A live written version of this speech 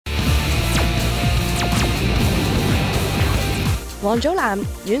王祖藍、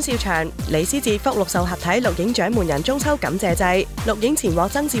阮兆祥、李思捷、福祿壽合體錄影獎門人中秋感謝祭，錄影前獲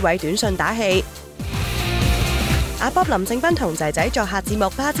曾志偉短信打氣。阿 Bob 林正斌同仔仔作客節目《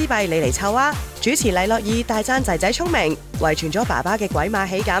巴之幣你嚟湊啊》，主持黎諾懿大讚仔仔聰明，遺傳咗爸爸嘅鬼馬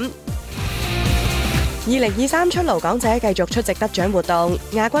喜感。2023出爐港姐繼續出席得獎活動，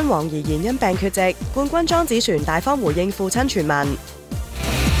亞軍黃怡然因病缺席，冠軍莊子璇大方回應父親傳聞。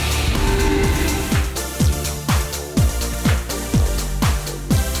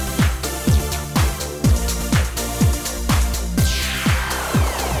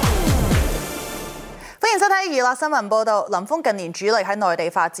娛樂新聞報道，林峰近年主力喺內地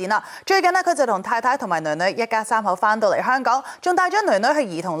發展啦。最近呢，佢就同太太同埋女女一家三口翻到嚟香港，仲帶咗女女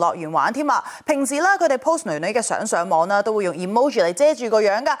去兒童樂園玩添啊！平時咧，佢哋 post 女女嘅相上網啦，都會用 emoji 嚟遮住個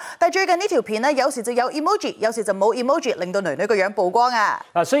樣噶。但係最近呢條片呢，有時就有 emoji， 有時就冇 emoji， 令到女女個樣曝光啊！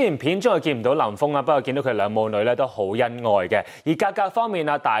嗱，雖然片中係見唔到林峰啊，不過見到佢兩母女咧都好恩愛嘅。而格格方面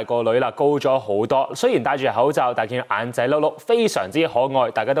啊，大個女啦，高咗好多。雖然戴住口罩，但見眼仔碌碌，非常之可愛。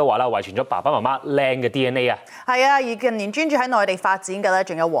大家都話啦，遺傳咗爸爸媽媽靚嘅 DNA 啊！係啊，而近年專注喺內地發展嘅咧，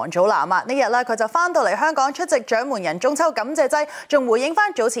仲有王祖藍啊！呢日咧佢就翻到嚟香港出席獎門人中秋感謝祭，仲回應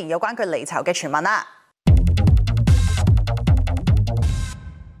翻早前有關佢離巢嘅傳聞啦。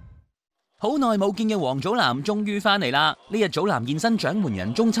好耐冇見嘅王祖藍終於翻嚟啦！呢日祖藍現身獎門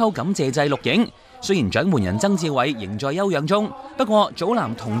人中秋感謝祭錄影，雖然獎門人曾志偉仍在休養中，不過祖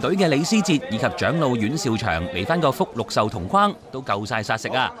藍同隊嘅李思捷以及長老阮兆祥嚟翻個福祿壽同框都夠晒殺食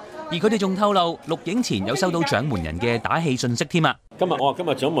啊！而佢哋仲透露，錄影前有收到獎門人嘅打氣信息添啊！今日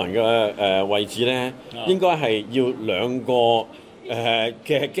獎門人嘅位置咧，應該係要兩個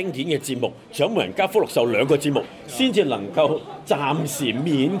嘅經典嘅節目，獎門人加福祿壽兩個節目，先至能夠暫時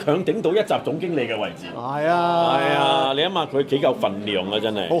勉強頂到一集總經理嘅位置。係啊，你諗下佢幾夠份量啊！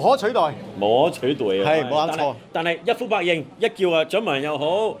真係無可取代，無可取代啊！係冇啱錯，但係一呼百應，一叫啊獎門人又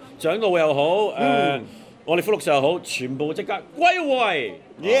好，長老又好，我哋福祿壽又好，全部即刻歸位。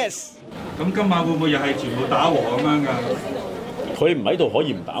Yes。咁今晚會唔會又係全部打和咁樣㗎？佢唔喺度可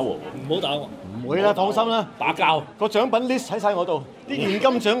以唔打和，唔好打和。唔會啦，放心啦，打交個獎品 list 喺晒我度，啲現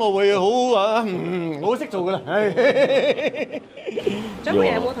金獎我會我識做㗎啦。獎門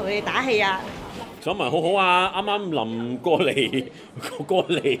人有冇同你哋打氣啊？獎門好好啊！啱啱臨過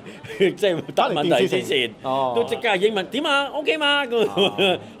嚟，即係答問題之前，都即刻英文點啊 ？OK 嘛？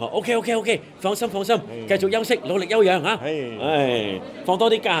咁 OK， 放心，繼續休息，努力休養嚇。放多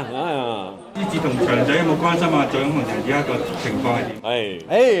啲假啊！思捷同強仔有冇關心啊？獎門人而家個情況係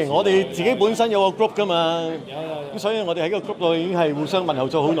點？我哋自己本身有個 group 㗎嘛，咁所以我哋喺個 group 度已經係互相問候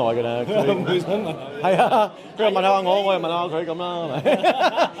咗好耐㗎啦。互相問候。係啊，佢又問下我，我又問下佢咁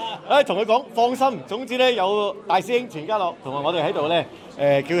啦。同佢講放心。總之咧，有大師兄錢家樂同埋我哋喺度咧，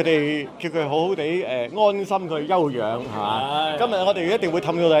叫佢好好地安心去休養嚇。今日我哋一定會氹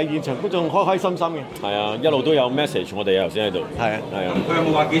到你現場觀眾開開心心嘅。係啊，一路都有 message 我哋頭先喺度。係啊。佢有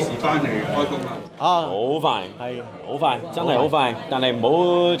冇話幾時翻嚟開工啊？好快，係好快，真係好快。但係唔好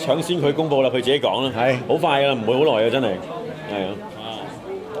搶先佢公佈啦，佢自己講啦。係好快㗎，唔會好耐嘅，真係。係啊。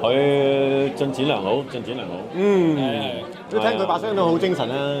佢進展良好。都聽佢把聲都好精神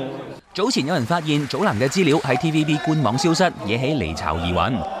啊！早前有人發現祖藍嘅資料喺 TVB 官網消失，惹起離巢疑雲。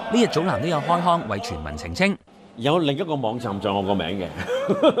呢日祖藍都有開腔為全民澄清，有另一個網站仲有我個名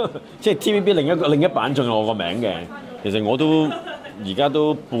嘅，即係 TVB 另一版仲有我個名嘅。其實我都而家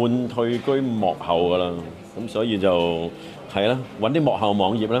都半退居幕後㗎啦，咁所以就係啦，揾啲幕後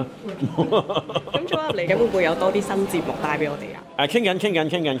網頁啦。咁早入嚟緊會唔會有多啲新節目帶俾我哋啊？傾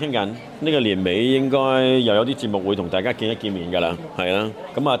緊，呢個年尾應該又有啲節目會同大家見一見面㗎啦，係啦。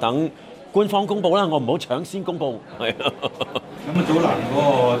咁啊等官方公佈啦，我唔好搶先公佈。係啊。咁啊，祖藍嗰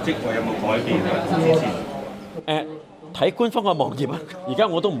個職位有冇改變啊？之前睇官方嘅網頁啊，而家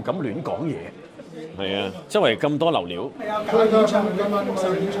我都唔敢亂講嘢。係啊，周圍咁多流料。係啊，佢演唱會㗎嘛，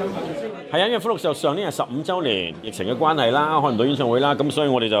上演唱會。係啊，因為福祿壽上年係15週年，疫情嘅關係啦，開唔到演唱會啦，咁所以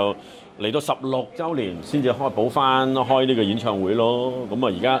我哋就嚟到16週年先至補翻開呢個演唱會咯。咁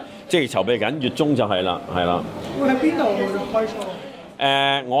啊，而家即係籌備緊，月中就係啦，係啦。會喺邊度開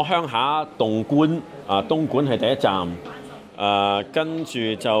錯？我鄉下東莞係第一站。跟住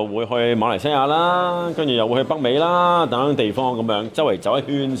就會去馬來西亞啦，跟住又會去北美啦，等等地方咁樣，周圍走一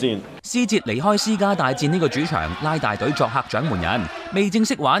圈先。思捷離開私家大戰呢個主場，拉大隊作客獎門人，未正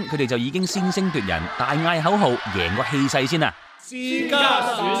式玩，佢哋就已經先聲奪人，大嗌口號，贏個氣勢先啊！私家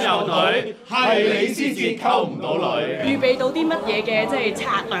選秀隊係李思捷溝唔到女，預備到啲乜嘢嘅即係策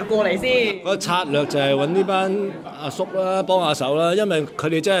略過嚟先？個策略就係揾呢班阿叔啦，幫下手啦，因為佢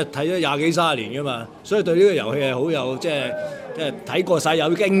哋真係睇咗20幾30年噶嘛，所以對呢個遊戲係好有即係睇過晒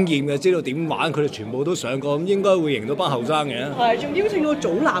有經驗嘅，知道點玩，佢哋全部都上過，咁應該會贏到班後生嘅。係，仲邀請到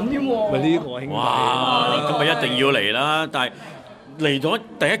祖藍添喎。咪呢個兄弟。哇！咁咪一定要嚟啦，但係。嚟咗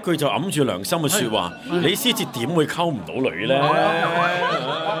第一句就揞住良心嘅説話，李思捷點會溝唔到女咧？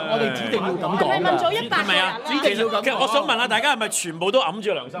我哋指定要咁講。係問咗100個人啦。其實我想問下大家係咪全部都揞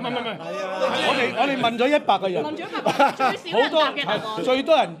住良心？唔係。我哋問咗100個人。問咗100個人，最少人答嘅答案。最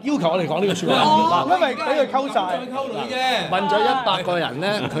多人要求我哋講呢個説話，因為俾佢溝晒。問咗100個人咧，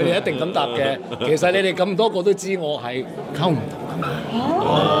佢哋一定咁答嘅。其實你哋咁多個都知我係溝唔到。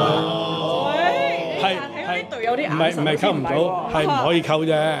隊友啲唔係溝唔到，係唔可以溝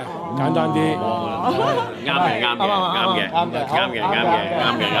啫，簡單啲。啱嘅。咁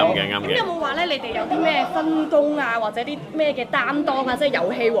有冇話咧？你哋有啲咩分工啊，或者啲咩嘅擔當啊？即係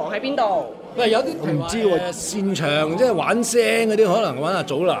遊戲王喺邊度？喂，有啲唔知喎，擅長即係玩聲嗰啲，可能玩下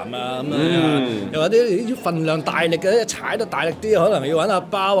祖藍啊咁樣，又或者啲份量大力嘅，踩得大力啲，可能要玩下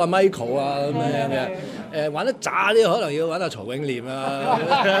包啊 Michael 啊咁樣嘅。玩得渣啲，可能要玩下曹永廉啊。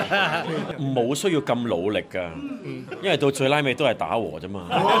冇需要咁努力㗎，因為到最拉尾都係打和啫嘛。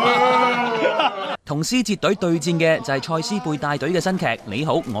同思捷隊對戰嘅就係蔡思貝帶隊嘅新劇《你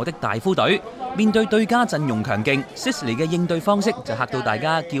好，我的大夫隊》。面對對家陣容強勁 ，Sisley 嘅應對方式就嚇到大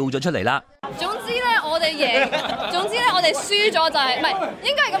家叫咗出嚟啦。總之咧，我哋贏；總之咧，我哋輸咗就係唔係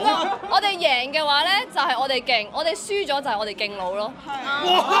應該係咁講。我哋贏嘅話咧，就係我哋勁；我哋輸咗就係我哋勁佬咯。哇！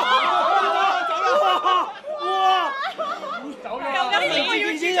你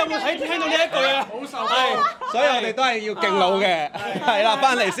有冇聽到呢一句啊？好受。係，所以我哋都係要勁佬嘅。係啦，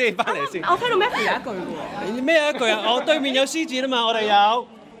翻嚟先。我聽到 Matthew 有一句喎。咩一句啊？我對面有獅子啊嘛，我哋有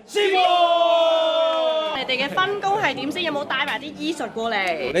師傅。你哋嘅分工係點先？有冇帶埋啲醫術過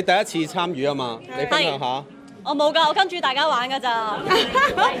嚟？你第一次參與啊嘛？你分享下。我冇㗎，我跟住大家玩㗎咋。有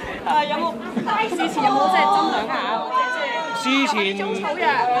冇事前有冇即係斟兩下，或者即係中草藥？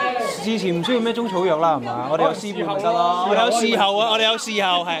事前唔需要咩中草藥啦，係嘛？我哋有師傅咪得咯。我哋有事後啊，我哋有事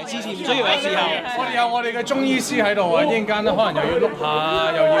後係，事前唔需要有事後。我哋有我哋嘅中醫師喺度啊，一陣間咧可能又要碌下，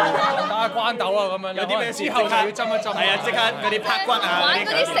又要打下關鬥啊咁樣。有啲咩事後就要針一針。係啊，即刻嗰啲拍骨啊。玩嗰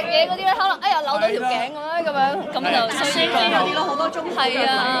啲食嘢嗰啲咧，可能扭到條頸咁樣，咁就需要嗰啲咯，好多中草藥。係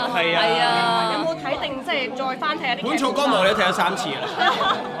啊。有冇睇定即係再翻睇下啲？本草綱目你都睇咗3次啦。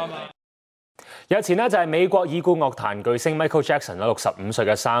日前呢，就係美國已故樂壇巨星 Michael Jackson 啦65歲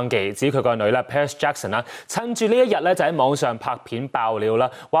嘅生忌，指佢個女咧 Paris Jackson 啦，趁住呢一日咧就喺網上拍片爆料啦，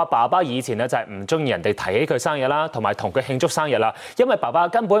話爸爸以前咧就係唔中意人哋提起佢生日啦，同埋同佢慶祝生日啦，因為爸爸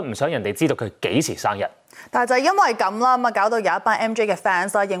根本唔想人哋知道佢幾時生日。但係就係因為咁啦，咁啊搞到有一班 MJ 嘅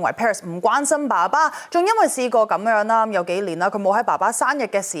fans 啦，認為 Paris 唔關心爸爸，仲因為試過咁樣啦，有幾年啦，佢冇喺爸爸生日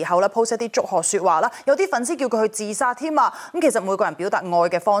嘅時候咧 post 一啲祝賀説話啦，有啲粉絲叫佢去自殺添啊！咁其實每個人表達愛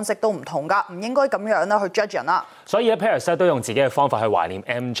嘅方式都唔同㗎，唔應該咁樣啦去 judge 人啦。所以咧 Paris 都用自己嘅方法去懷念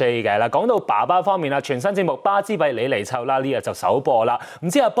MJ 嘅啦。講到爸爸方面啦，全新節目《巴之幣你嚟湊》啦，呢日就首播啦。唔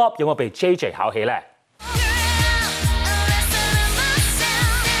知阿 Bob 有冇被 JJ 考起咧？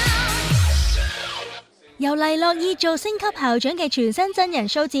由黎諾懿做星級校長嘅全新真人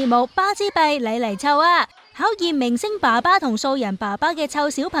show 節目《巴之幣你嚟湊》啊，考驗明星爸爸同素人爸爸嘅湊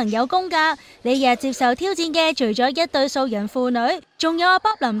小朋友功架。呢日接受挑戰嘅除咗一對素人父女，仲有阿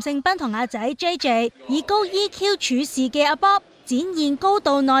Bob 林盛斌同阿仔 JJ。以高 EQ 處事嘅阿 Bob 展現高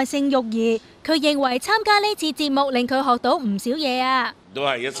度耐性育兒，佢認為參加呢次節目令佢學到唔少嘢啊。都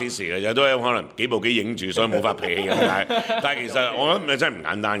係一時時嘅，有都係可能幾部機影住，所以冇發脾氣咁解。但係其實我覺得真係唔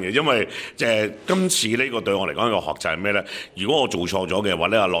簡單嘅，因為今次呢個對我嚟講一個學習係咩咧？如果我做錯咗嘅話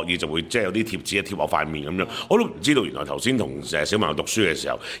咧，阿樂意就會有啲貼紙貼我塊面咁樣。我都唔知道原來頭先同小朋友讀書嘅時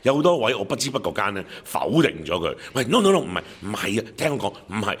候，有好多位我不知不覺間咧否定咗佢。喂 no 唔係啊！聽我講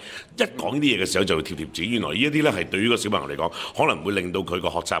唔係，一講呢啲嘢嘅時候就會貼貼紙。原來呢一啲咧係對於個小朋友嚟講，可能會令到佢個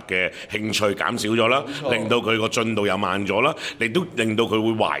學習嘅興趣減少咗啦，令到佢個進度又慢咗啦，亦都令到佢會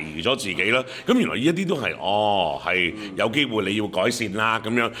懷疑咗自己啦，咁原來呢一啲都係有機會你要改善啦咁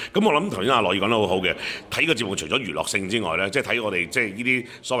樣。咁我諗頭先阿樂意講得好好嘅，睇個節目除咗娛樂性之外咧，即係睇我哋即係呢啲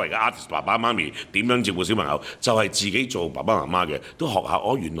所謂嘅 artist 爸爸媽咪點樣照顧小朋友，就係自己做爸爸媽媽嘅都學下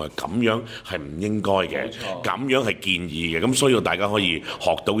原來咁樣係唔應該嘅，咁樣係建議嘅，咁所以大家可以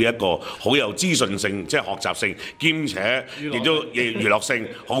學到一個好有資訊性，即係學習性兼且亦都娛樂性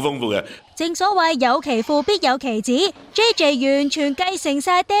好豐富嘅。正所謂有其父必有其子 ，JJ 完全繼承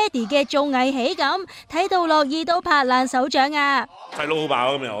晒爹哋嘅綜藝喜感，睇到樂意都拍爛手掌啊！細佬好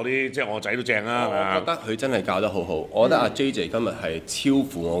爆咁，我啲即係我仔都正啊！我覺得佢真係教得好好，我覺得阿 JJ 今日係超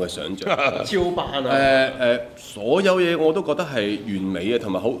乎我嘅想像，超扮啊！所有嘢我都覺得係完美嘅，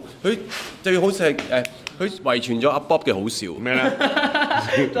同埋好佢最好似係佢遺傳咗阿 Bob 嘅好笑咩咧？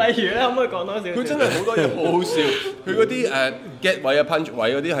例如咧，可唔可以講多少？佢真係好多嘢好好笑，佢嗰啲get 位啊 punch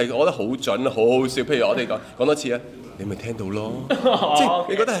位嗰啲係我覺得好準，好好笑。譬如我哋講多次啊！你咪聽到咯，即係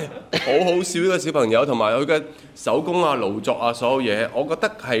你覺得係好好笑呢個小朋友，同埋佢嘅手工啊、勞作啊，所有嘢，我覺得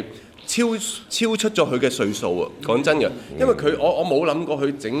係超出咗佢嘅歲數啊！講真嘅，因為我冇諗過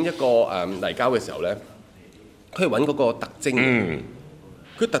佢整一個泥膠嘅時候咧，佢係揾嗰個特徵。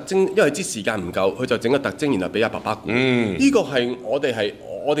佢特徵，因為知時間唔夠，佢就整個特徵，然後俾阿爸爸估。呢個係我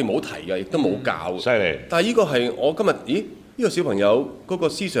哋冇提嘅，亦都冇教。犀利！但係呢個係我今日，呢個小朋友嗰個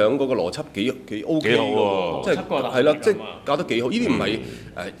思想嗰個邏輯幾 OK 喎，即係係啦，即係教得幾好。呢啲唔係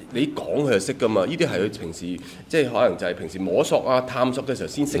你講佢就識噶嘛，呢啲係佢平時即係可能就係平時摸索啊、探索嘅時候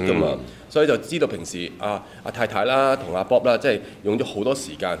先識噶嘛，所以就知道平時阿太太啦同阿 Bob 啦，即係用咗好多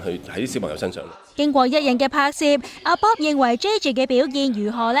時間去喺啲小朋友身上。經過一日嘅拍攝，阿 Bob 認為 JJ 嘅表現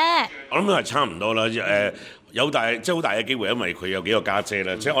如何呢？我諗都係差唔多啦，有好大嘅機會，因為佢有幾個家姐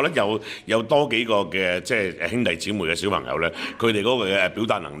咧，即係我覺得有多幾個嘅即係兄弟姊妹嘅小朋友咧，佢哋嗰個嘅表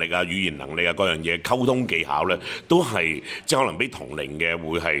達能力啊、語言能力啊、各樣嘢溝通技巧咧，都係即係可能比同齡嘅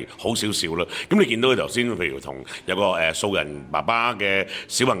會係好少少啦。咁你見到佢頭先，譬如同有個素人爸爸嘅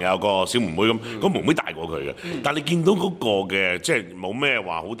小朋友個小妹妹咁，個妹妹大過佢嘅，但係你見到嗰個嘅即係冇咩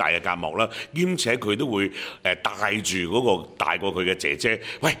話好大嘅隔膜啦，兼且佢都會帶住嗰個大過佢嘅姐姐，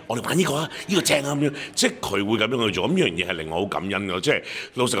喂，我哋玩呢個啊，呢個正啊咁樣，即係佢會咁樣去做，咁呢樣嘢係令我好感恩嘅。即係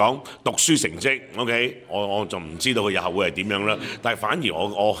老實講，讀書成績 OK， 我就唔知道佢日後會係點樣啦。但係反而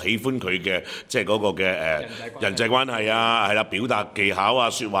我喜歡佢嘅即係嗰個嘅人際關係啊，係啦，表達技巧啊、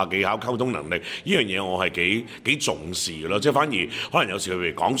説話技巧、溝通能力呢樣嘢我係幾重視嘅咯。即係反而可能有時佢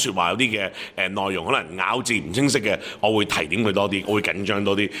哋講説話有啲嘅內容可能咬字唔清晰嘅，我會提點佢多啲，我會緊張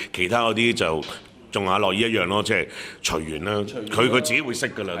多啲。其他嗰啲就仲下樂意一樣咯，即係隨緣啦。佢自己會識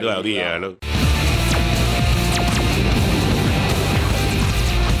㗎啦，都有啲嘢咯。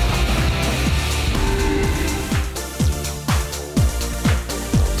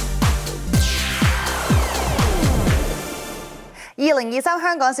2023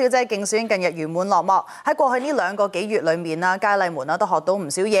香港小姐競選近日圓滿落幕，喺過去呢2個幾月裏面啦，佳麗們都學到唔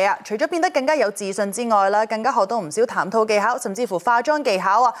少嘢啊！除咗變得更加有自信之外啦，更加學到唔少談吐技巧，甚至乎化妝技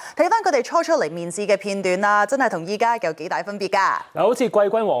巧啊！睇翻佢哋初嚟面試嘅片段啦，真係同依家有幾大分別㗎。嗱，好似季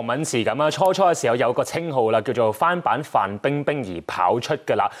軍黃敏慈咁啊，初嘅時候有個稱號啦，叫做翻版范冰冰而跑出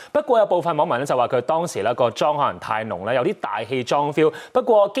㗎啦。不過有部分網民就話佢當時個妝可能太濃啦，有啲大氣妝 feel。不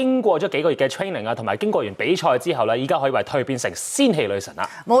過經過咗幾個月嘅 training 啊，同埋經過完比賽之後咧，依家可以話蛻變成仙氣女神啦！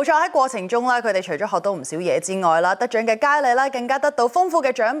冇錯，喺過程中咧，佢哋除咗學到唔少嘢之外啦，得獎嘅佳麗啦，更加得到豐富嘅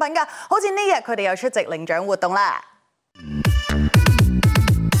獎品㗎。好似呢日佢哋又出席領獎活動啦。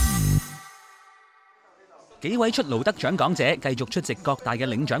幾位出爐得獎港姐繼續出席各大嘅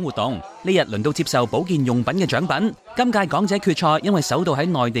領獎活動。呢日輪到接受保健用品嘅獎品。今屆港姐決賽因為首度喺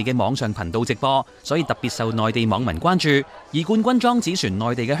內地嘅網上頻道直播，所以特別受內地網民關注。而冠軍莊子璇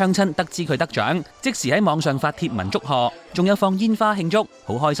內地嘅鄉親得知佢得獎，即時喺網上發帖文祝賀，仲有放煙花慶祝，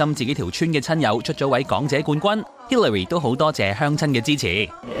好開心自己條村嘅親友出咗位港姐冠軍。Hillary 都好多謝鄉親嘅支持。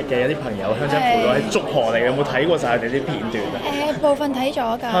有啲朋友鄉親陪我喺祝賀你，有冇睇過晒佢哋啲片段啊？部分睇咗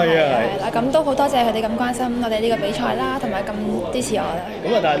㗎。係啊，咁都好多謝佢哋咁關心我哋呢個比賽啦，同埋咁支持我啦。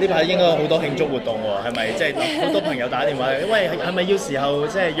咁啊，但係呢排應該好多慶祝活動喎，係咪？即係好多朋友打電話，喂，係咪要時候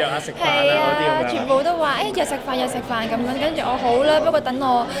即係約下食飯啊嗰啲咁樣？全部都話約食飯咁樣，跟住我好啦，不過等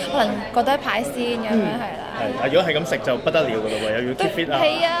我可能覺得排先咁樣係啦。係，如果係咁食就不得了㗎咯喎，又要 keep fit 啊。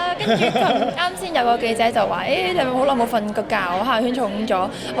係啊，跟住啱先有個記者就話：你咪好耐冇瞓個覺，下圈重咗。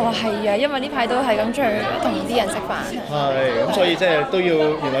我話係啊，因為呢排都係咁出去同啲人食飯。係，咁所以即係都要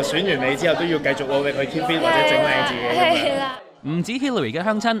原來選完美之後都要繼續努力去 keep fit 或者整靚自己。係啦。唔止 Hillary 嘅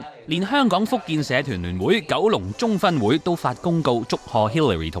鄉親，連香港福建社團聯會九龍中分會都發公告祝賀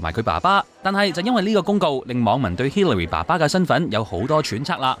Hillary 同埋佢爸爸。但係就因為呢個公告，令網民對 Hillary 爸爸嘅身份有好多揣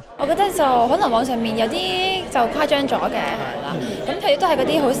測啦。我覺得就可能網上面有啲就誇張咗嘅，係啦。咁佢都係嗰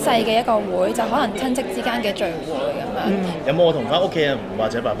啲好細嘅一個會，就可能親戚之間嘅聚會咁樣。有冇同翻屋企人或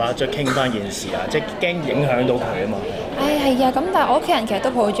者爸爸再傾翻件事啊？即係驚影響到佢啊嘛。係啊，咁但係我屋企人其實都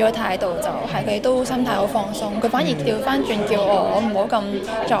抱住個態度，就係佢哋都心態好放鬆，佢反而調翻轉叫我唔好咁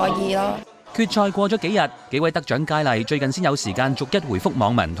在意咯。決賽過咗幾日，幾位得獎佳麗最近先有時間逐一回覆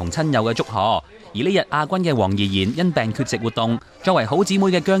網民同親友嘅祝賀。而呢日亞軍嘅黃怡然因病缺席活動，作為好姊妹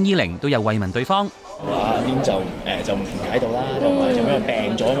嘅姜依玲都有慰問對方。阿 Lin 就唔解到啦，同埋就因為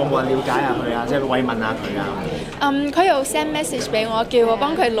病咗，有冇人了解下佢啊？即係慰問下佢啊？佢又 send message 俾我，叫我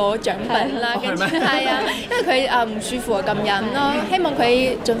幫佢攞獎品啦，跟住係啊，因為佢唔舒服咁癮咯，希望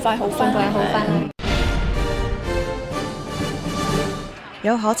佢盡快好翻。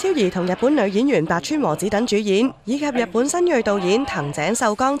有何超儀同日本女演員白川和子等主演，以及日本新鋭導演藤井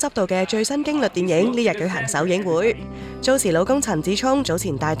秀江執導嘅最新驚慄電影呢日舉行首映會。遭時老公陳子聰早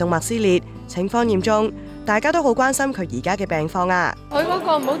前大動脈撕裂，情況嚴重，大家都好關心佢而家嘅病況啊！佢嗰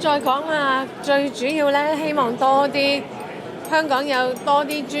個唔好再講啦，最主要咧希望多啲香港有多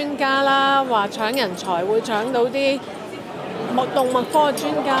啲專家啦，話搶人才會搶到啲動脈科嘅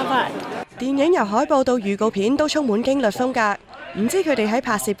專家翻嚟。電影由海報到預告片都充滿驚慄風格。唔知佢哋喺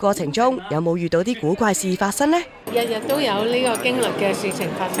拍攝過程中有冇遇到啲古怪事發生呢？日日都有呢個驚慄嘅事情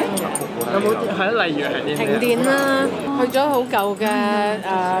發生嘅。有冇係例如係啲停電啦，去咗好舊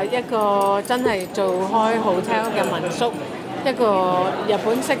嘅一個真係做開 hotel 嘅民宿，一個日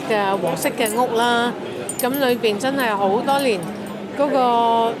本式嘅和式嘅屋啦。咁裏邊真係好多年嗰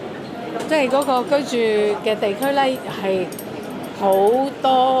個即係嗰個居住嘅地區咧，係好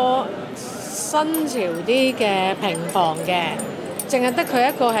多新潮啲嘅平房嘅。淨係得佢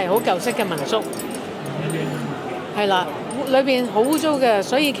一個係好舊式嘅民宿，係啦，裏邊好污糟嘅，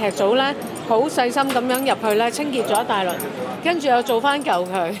所以劇組咧好細心咁樣入去咧清潔咗一大輪，跟住又做翻舊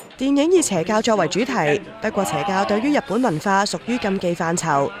佢。電影以邪教作為主題，不過邪教對於日本文化屬於禁忌範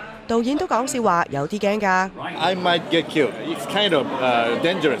疇，導演都講笑話有啲驚㗎。I might get killed. It's kind of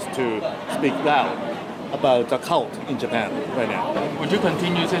dangerous to speak loud about the cult in Japan right now. Would you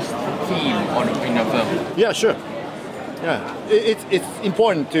continue this theme in your film? Yeah, sure. Yeah, it's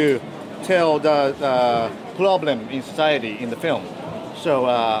important to tell the problem in society in the film. So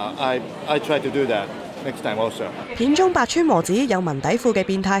I try to do that next time also. 片中白川和子有文底褲嘅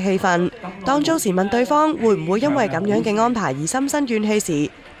變態氣氛，當遭時問對方會唔會因為咁樣嘅安排而心生怨氣時，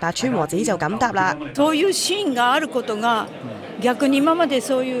白川和子就咁答啦。そういうシーンがあることが逆に今まで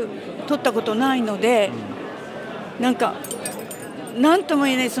そういう撮ったことないので、なんかなんとも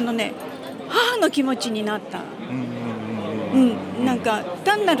言えないそのね母の気持ちになった。なんか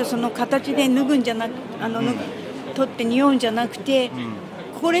単なるその形で脱ぐんじゃなく取って匂うんじゃなくて、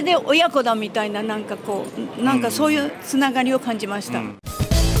これで親子だみたいななんかこうなんかそういうつながりを感じました。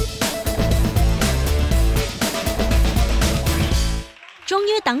終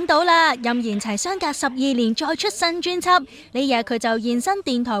於等到啦！任賢齊相隔12年再出新專輯，呢日佢就現身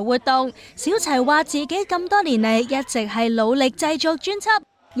電台活動。小齊話自己咁多年嚟一直係努力製作專輯。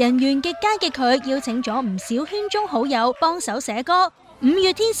人緣極佳嘅佢邀請咗唔少圈中好友幫手寫歌，五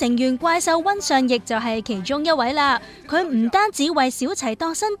月天成員怪獸溫尚亦就係其中一位啦。佢唔單止為小齊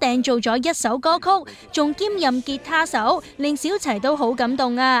度身訂做咗一首歌曲，仲兼任吉他手，令小齊都好感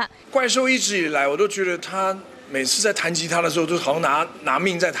動啊！怪獸一直以來我都覺得他每次在彈吉他的時候都好像拿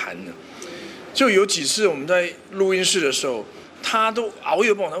命在彈的，就有幾次我們在錄音室的時候，他都熬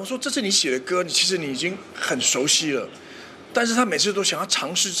夜幫我彈，我說這是你寫的歌，其實你已經很熟悉了。但是他每次都想要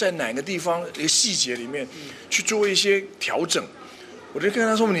嘗試在哪個地方一個細節裡面去做一些調整，我就跟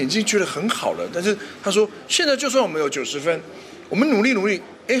他說：你已經覺得很好了。但是他說：現在就算我們有90分，我們努力，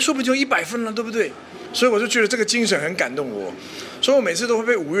說不定就100分了，對不對？所以我就覺得這個精神很感動我，所以我每次都會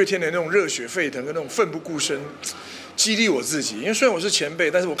被五月天的那種熱血沸騰跟那種奮不顧身激勵我自己。因為雖然我是前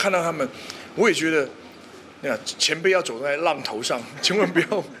輩，但是我看到他們，我也覺得。前輩要走在浪頭上，千萬不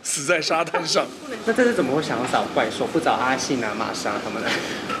要死在沙灘上。那這次怎麼會想要找怪獸，不找阿信啊、瑪莎他們呢？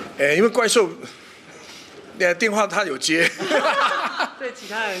因為怪獸，電話他有接。對，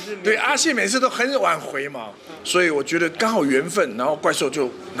其他人是。對，阿信每次都很晚回嘛，所以我覺得剛好緣分，然後怪獸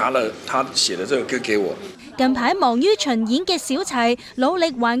就拿了他寫的這個歌給我。近排忙於巡演嘅小齊，努力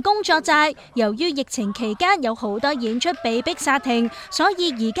還工作債。由於疫情期間有好多演出被迫煞停，所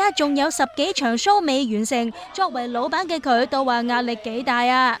以而家仲有10幾場 show 未完成。作為老闆嘅佢都話壓力幾大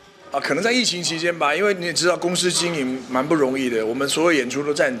啊！可能在疫情期間吧，因為你也知道公司經營蠻不容易的，我們所有演出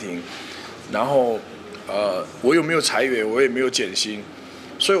都暫停，然後我又沒有裁員，我也沒有減薪，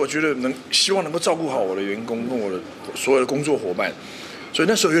所以我覺得希望能夠照顧好我的員工跟我的所有的工作夥伴，所以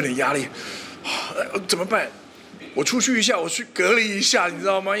那時候有點壓力。怎麼辦？我出去一下，我去隔離一下，你知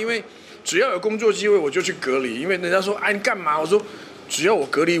道嗎？因為只要有工作機會，我就去隔離。因為人家說，你幹嘛？我說，只要我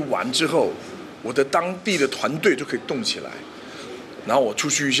隔離完之後，我的當地的團隊就可以動起來。然後我出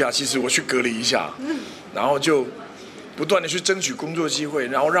去一下，其實我去隔離一下，然後就不斷地去爭取工作機會，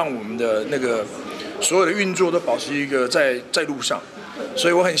然後讓我們的那個所有的運作都保持一個在路上。所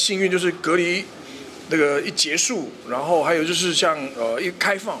以我很幸运，就是隔离那个一结束，然后还有就是像一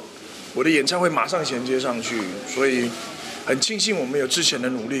开放，我的演唱会馬上銜接上去，所以很慶幸我們有之前的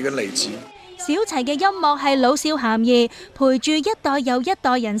努力跟累積。小齊嘅音樂係老少咸宜，陪住一代又一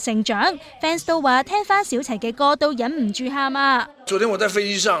代人成長。fans 都話聽翻小齊嘅歌都忍唔住喊啊！昨天我在飛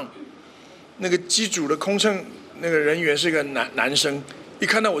機上，那個機組的空乘那個人員是一個男生，一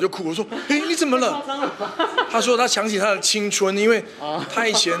看到我就哭，我說：誒，你怎麼了？他說他想起他的青春，因為他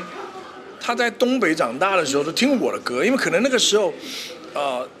以前他在東北長大的時候都聽我的歌，因為可能那個時候，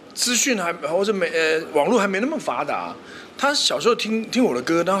資訊還或者網絡還沒那麼發達。他小時候聽我的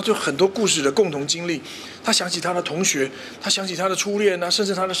歌，然後就很多故事的共同經歷。他想起他的同學，他想起他的初戀啊，甚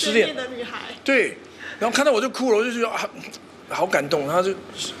至他的失戀。的女孩。對，然後看到我就哭了，我就覺得好感動。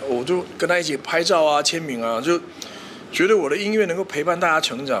我就跟他一起拍照啊、簽名啊，就覺得我的音樂能夠陪伴大家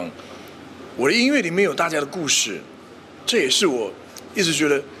成長。我的音樂裡面有大家的故事，這也是我一直覺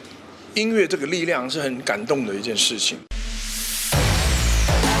得音樂這個力量是很感動的一件事情。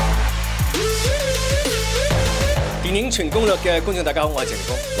電影全攻略嘅觀眾大家好，我係程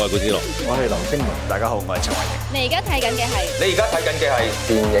峰，我係古天樂，我係劉青雲，大家好，我係陳慧瑩。你而家睇緊嘅係？你而家睇緊嘅係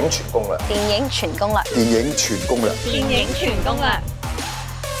電影全攻略。電影全攻略。電影全攻略。電影全攻略。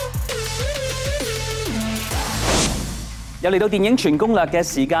又嚟到電影全攻略嘅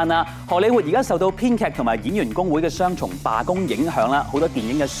時間啦！荷里活而家受到編劇同埋演員工會嘅雙重罷工影響啦，好多電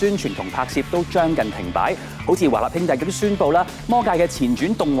影嘅宣傳同拍攝都將近停擺。好似華納兄弟亦都宣布啦，魔戒嘅前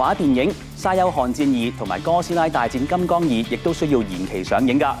傳動畫電影《沙丘瀚戰2》同埋《哥斯拉大戰金剛2》亦都需要延期上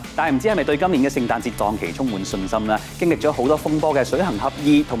映㗎。但係唔知係咪對今年嘅聖誕節檔期充滿信心呢？經歷咗好多風波嘅《水行俠2》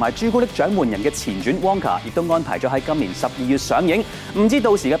同埋《朱古力獎門人》嘅前傳《Wonka》亦都安排咗喺今年12月上映，唔知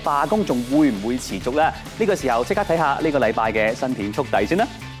到時嘅罷工仲會唔會持續呢？呢個時候即刻睇下呢個禮拜嘅新片速遞先啦！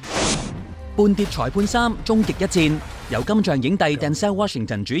《叛諜裁判3：終極一戰》由金像影帝 Denzel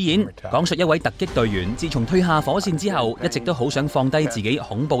Washington 主演，講述一位突擊隊員自從退下火線之後，一直都好想放低自己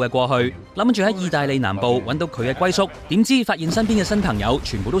恐怖嘅過去，諗住喺意大利南部揾到佢嘅歸宿，點知發現身邊嘅新朋友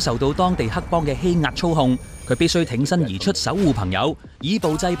全部都受到當地黑幫嘅欺壓操控，佢必須挺身而出守護朋友，以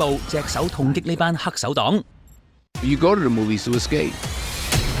暴制暴，隻手痛擊呢班黑手黨。You go to the movies to escape,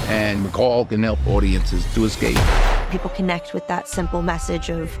 and McCall can help audiences to escape. People connect with that simple message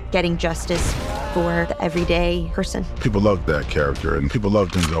of getting justice for the everyday person. People love that character, and people love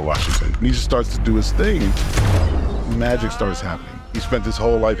Denzel Washington. When he starts to do his thing, magic starts happening. He spent his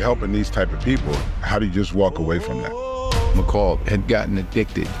whole life helping these type of people. How do you just walk away from that? McCall had gotten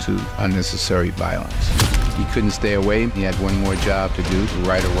addicted to unnecessary violence. He couldn't stay away. He had one more job to do,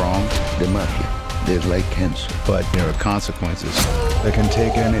 right or wrong. The mafia. They're like cancer. But there are consequences. They can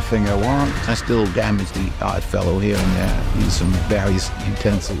take anything I want. I still damage the odd fellow here and there. Use some various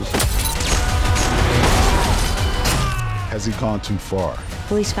utensils. Has he gone too far?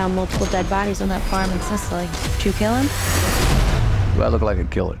 Police found multiple dead bodies on that farm in Sicily. Did you kill him? Do I look like a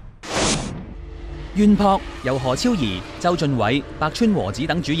killer? 冤撲由何超儀、周俊偉、白川和子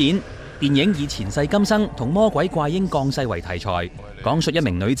等主演。電影以前世今生同魔鬼怪嬰降世為題材，講述一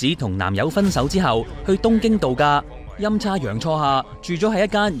名女子同男友分手之後去東京度假，陰差陽錯下住咗喺一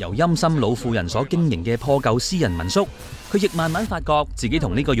間由陰森老婦人所經營嘅破舊私人民宿。佢亦慢慢發覺自己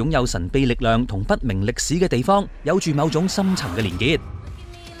同呢個擁有神秘力量同不明歷史嘅地方有住某種深層嘅連結。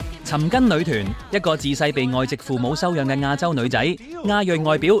尋根女團，一個自細被外籍父母收養嘅亞洲女仔，亞裔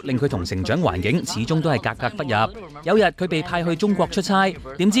外表令佢同成長環境始終都係格格不入。有日佢被派去中國出差，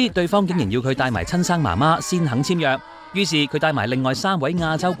點知對方竟然要佢帶埋親生媽媽先肯簽約，於是佢帶埋另外3位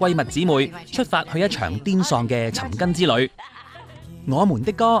亞洲閨蜜姊妹出發去一場癲喪嘅尋根之旅。我們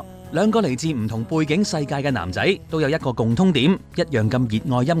的歌，兩個嚟自唔同背景世界嘅男仔都有一個共通點，一樣咁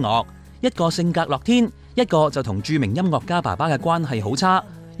熱愛音樂，一個性格樂天，一個就同著名音樂家爸爸嘅關係好差。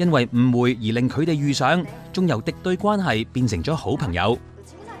因為誤會而令佢哋遇上，仲由敵對關係變成咗好朋友。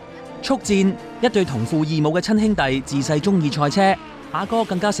速戰，一對同父異母嘅親兄弟自細中意賽車，阿哥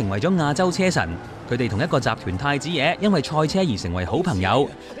更加成為咗亞洲車神。佢哋同一個集團太子爺因為賽車而成為好朋友。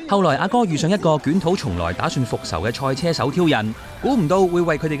後來阿哥遇上一個捲土重來打算復仇嘅賽車手挑釁，估唔到會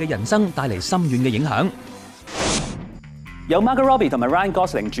為佢哋嘅人生帶嚟深遠嘅影響。由 Margot Robbie 同埋 Ryan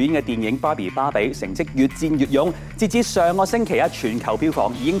Gosling 主演嘅電影《Barbie》芭比成績越戰越勇，截至上個星期全球票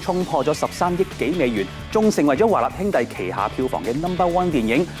房已經衝破咗13億幾美元，仲成為咗華納兄弟旗下票房嘅 No.1 電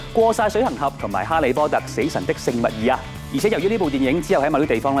影，過晒水行俠同埋哈利波特死神的聖物2啊！而且由於呢部電影之後喺某啲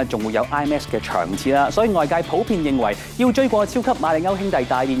地方仲會有 IMAX 嘅場次啦，所以外界普遍認為要追過超級馬里歐兄弟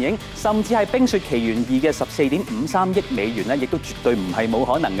大電影，甚至係《冰雪奇緣2》嘅14.53億美元亦都絕對唔係冇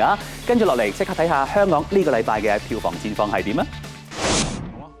可能㗎。跟住落嚟即刻睇下香港呢個禮拜嘅票房戰況係點啊！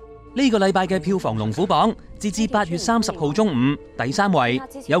呢個禮拜嘅票房龍虎榜，截至8月30號中午，第3位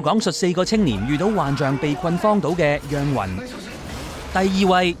有講述4個青年遇到幻象被困荒島嘅《讓魂》。第2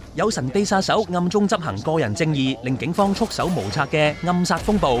位有神秘殺手暗中執行個人正義，令警方束手無策嘅《暗殺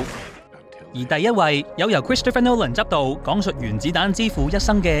風暴》。而第1位有由 Christopher Nolan 執導，講述原子彈之父一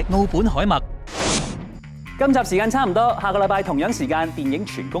生嘅《奧本海默》。今集時間差唔多，下個禮拜同樣時間電影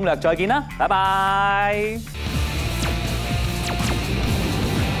全攻略再見啦，拜拜。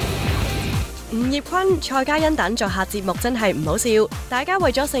吳業坤、蔡嘉欣等作客節目真係唔好笑，大家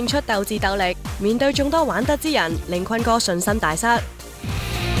為咗勝出鬥智鬥力，面對眾多玩得之人，令坤哥信心大失。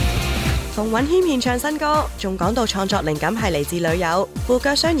馮允謙獻唱新歌，仲講到創作靈感係嚟自女友。副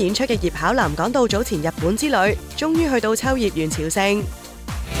腳雙演出嘅葉巧琳講到早前日本之旅，終於去到秋葉原朝聖。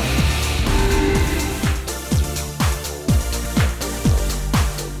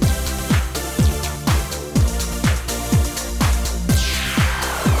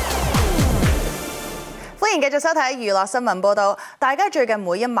歡迎繼續收睇娛樂新聞報道。大家最近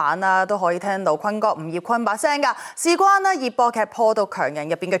每一晚啊都可以聽到坤哥吳業坤把聲㗎。事關呢熱播劇《破毒強人》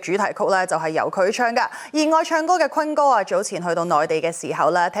入邊嘅主題曲咧，就係由佢唱㗎。熱愛唱歌嘅坤哥啊，早前去到內地嘅時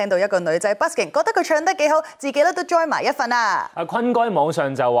候咧，聽到一個女仔 busking， 覺得佢唱得幾好，自己咧都 join 埋一份啊。坤哥喺網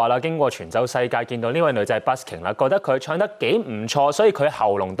上就話啦，經過全球世界見到呢位女仔 busking 啦，覺得佢唱得幾唔錯，所以佢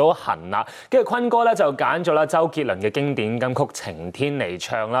喉嚨都痕啦。跟住坤哥咧就揀咗啦周杰倫嘅經典金曲《晴天》嚟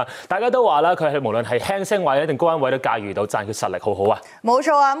唱啦。大家都話啦，佢係無論係輕聲位一定高音位都駕馭到，讚佢實力好好啊！冇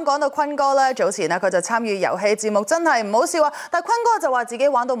錯啊！咁講到坤哥咧，早前咧佢就參與遊戲節目，真係唔好笑啊！但係坤哥就話自己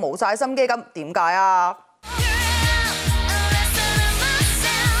玩到冇晒心機咁，點解啊？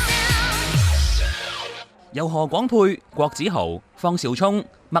由何廣沛、郭子豪、方紹聰、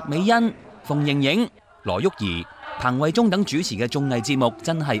麥美恩、馮盈盈、羅毓儀、彭慧中等主持嘅綜藝節目，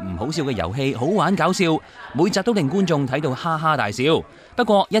真係唔好笑嘅遊戲，好玩搞笑，每集都令觀眾睇到哈哈大笑。不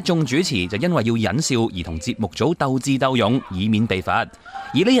過一眾主持就因為要忍笑而同節目組鬥智鬥勇，以免被罰。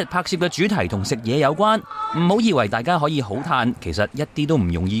而呢日拍攝嘅主題同食嘢有關，唔好以為大家可以好嘆，其實一啲都唔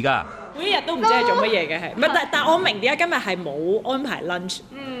容易㗎。每一日都唔知係做乜嘢嘅，係唔係？但我明點解今日係冇安排 lunch，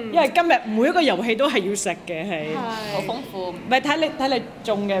因為今日每一個遊戲都係要食嘅，係好豐富。唔係睇你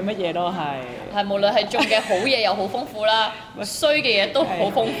種嘅乜嘢咯，係無論係種嘅好嘢又好豐富啦，衰嘅嘢都好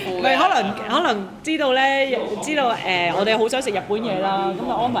豐富嘅。唔係可能知道咧，我哋好想食日本嘢啦，咁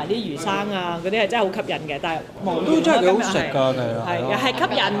啊安埋啲魚生啊嗰啲係真係好吸引嘅，但係冇都真係幾好食㗎，係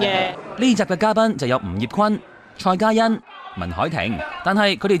吸引嘅。呢集嘅嘉賓就有吳業坤、蔡嘉欣、文海婷，但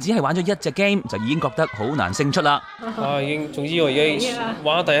係佢哋只係玩咗一隻 game 就已經覺得好難勝出啦。已經，總之我而家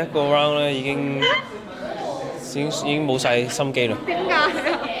玩咗第一個 round 咧，已經冇晒心機啦。點解啊？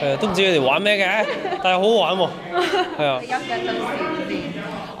都唔知佢哋玩咩嘅，但係好好玩喎。係啊。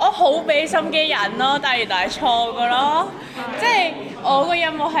我好俾心機人咯，但係錯㗎咯。即係我個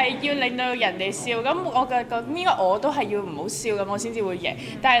任務係要令到人哋笑，咁我嘅應該我都係要唔好笑咁，我先至會贏。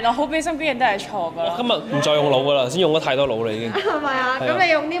但係我好俾心機人都係錯㗎咯。今日唔再用腦㗎啦，先用咗太多腦啦已經。係咪啊？咁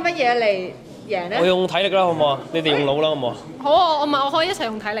你用啲乜嘢嚟贏咧？我用體力啦，好唔好啊？你哋用腦啦，好唔好啊？好啊，我可以一齊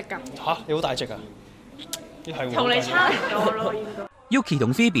用體力㗎。嚇！你好大隻㗎，同你差唔多咯，應該。Yuki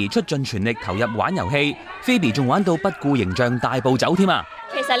同 Phoebe 出盡全力投入玩遊戲 ，Phoebe 仲玩到不顧形象大步走添啊！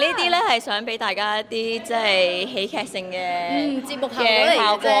其實呢啲咧係想俾大家一啲即係喜劇性嘅節目嘅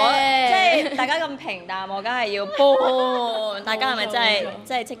效果，即係係大家咁平淡，我梗係要boom！大家係咪真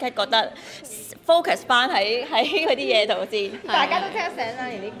係即刻覺得 focus 翻喺嗰啲嘢度先？大家都即刻醒啦，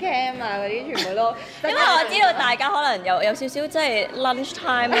連啲 cam 啊嗰啲全部都。因為我知道大家可能有少少即係 lunch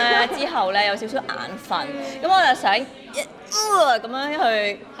time 咧之後咧有少少眼瞓，咁我就想咁樣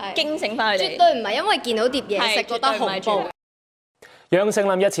去驚醒翻佢哋。絕對唔係因為見到碟嘢食覺得恐怖。楊丞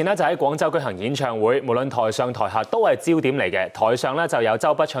琳日前咧就喺廣州舉行演唱會，無論台上台下都係焦點嚟嘅。台上咧就有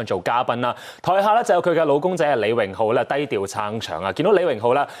周筆暢做嘉賓啦，台下咧就有佢嘅老公仔李榮浩啦，低調撐場啊！見到李榮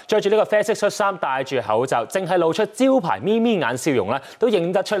浩啦，着住呢個啡色恤衫，戴住口罩，淨係露出招牌咪咪眼笑容咧，都認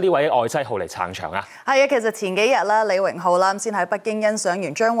得出呢位愛妻號嚟撐場啊！係啊，其實前幾日啦，李榮浩啦先喺北京欣賞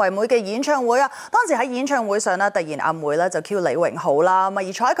完張惠妹嘅演唱會啊。當時喺演唱會上啦，突然阿妹咧就 Q 李榮浩啦，而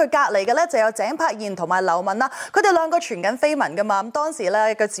坐喺佢隔離嘅咧就有井柏然同埋劉雯啦，佢哋兩個傳緊緋聞噶嘛。當時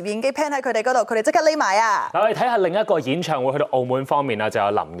咧個攝影機 pan 喺佢哋嗰度，佢哋即刻匿埋啊！嗱，我哋睇下另一個演唱會去到澳門方面啊，就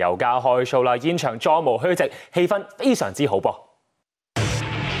有林宥嘉開 show 啦，現場座無虛席，氣氛非常之好噃。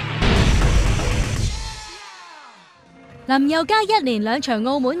林宥嘉一連2場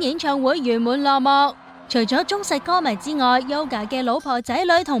澳門演唱會圓滿落幕，除咗忠實歌迷之外 ，Yoga 嘅老婆仔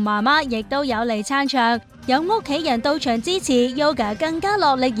女同媽媽亦都有嚟撐場，有屋企人到場支持 ，Yoga 更加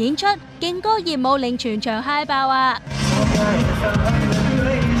落力演出，勁歌熱舞令全場嗨爆啊！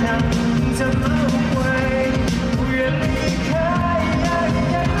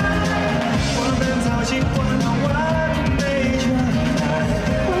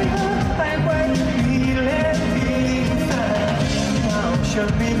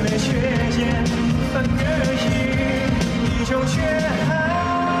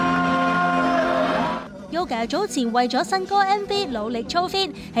 Yoga 早前為咗新歌 MV 努力操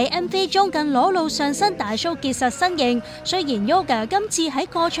fit， 喺 MV 中更裸露上身大 show 結實身形。雖然 Yoga 今次喺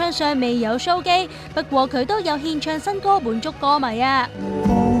歌唱上未有 show 機，不過佢都有獻唱新歌滿足歌迷啊。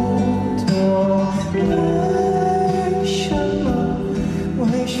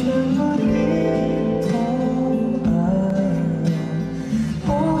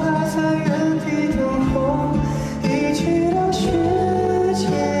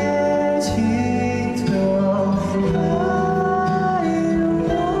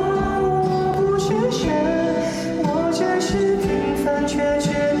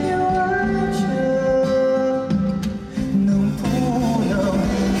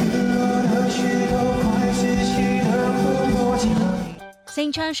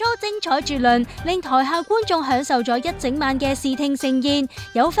成場 show 精彩絕倫，令台下觀眾享受咗一整晚嘅視聽盛宴。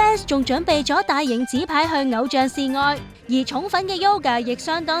有 fans 仲準備咗大型紙牌向偶像示愛，而寵粉嘅 Yoga 亦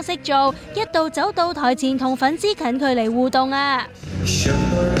相當識做，一度走到台前同粉絲近距離互動啊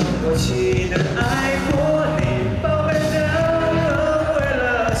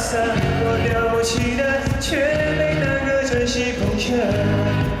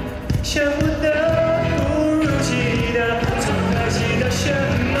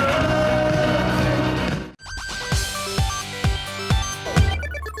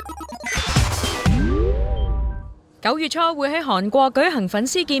！9月初會喺韓國舉行粉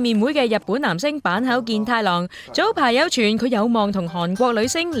絲見面會嘅日本男星坂口健太郎，早排有傳佢有望同韓國女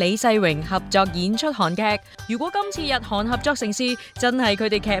星李世榮合作演出韓劇。如果今次日韓合作成事，真係佢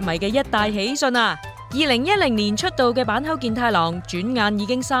哋劇迷嘅一大喜訊啊！2010年出道嘅坂口健太郎，轉眼已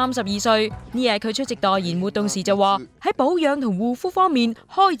經32歲。呢日佢出席代言活動時就話：喺保養同護膚方面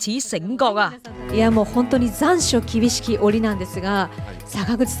開始醒覺啊！いやもう本當に残暑厳しき折なんですが、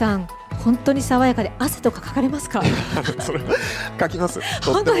坂口さん。本当に爽やかで汗とかかかれますか？それかきます。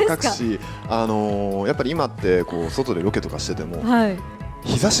とってもかくし、やっぱり今ってこう外でロケとかしてても、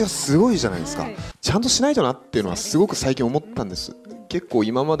日差しがすごいじゃないですか。ちゃんとしないとなっていうのはすごく最近思ったんです。結構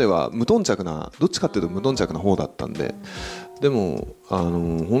今までは無頓着な、どっちかっていうと無頓着な方だったんで、でも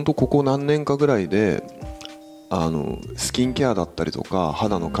本当ここ何年かぐらいで。スキンケアだったりとか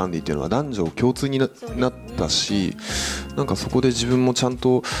肌の管理っていうのは男女共通に なったし、なんかそこで自分もちゃん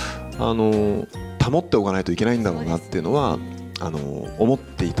と保っておかないといけないんだろうなっていうのは思っ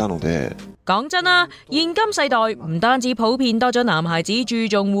ていたので。講真啦，現今世代唔單止普遍多咗男孩子注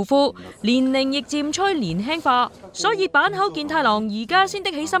重護膚，年齡亦漸趨年輕化，所以坂口健太郎而家先的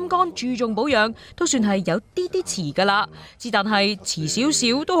起心肝注重保養，都算係有啲遲㗎啦。之但係遲少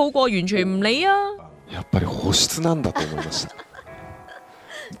少都好過完全唔理啊！やっぱり保湿なんだと思いました。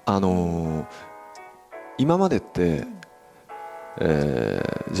今までって、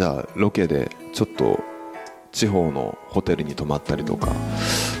じゃあロケでちょっと地方のホテルに泊まったりとか、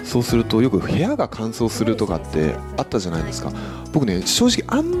そうするとよく部屋が乾燥するとかってあったじゃないですか。僕ね、正直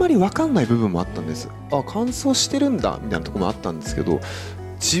あんまり分かんない部分もあったんです。あ、乾燥してるんだみたいなところもあったんですけど、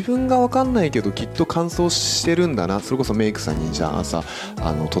自分が分かんないけどきっと乾燥してるんだな。それこそメイクさんにじゃあ朝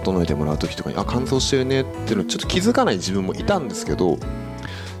整えてもらう時とかに乾燥してるねっていうのちょっと気づかない自分もいたんですけど、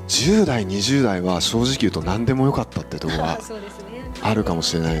10代20代は正直言うと何でもよかったってところはあるかも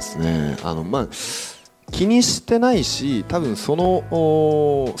しれないですね。気にしてないし、多分そ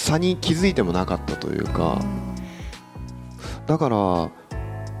の差に気づいてもなかったというか、だから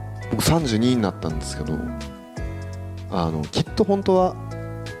僕32になったんですけど、きっと本当は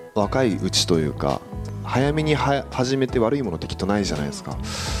若いうちというか早めに始めて悪いものってきっとないじゃないですか。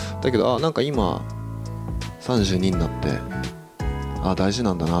だけどなんか今32になって大事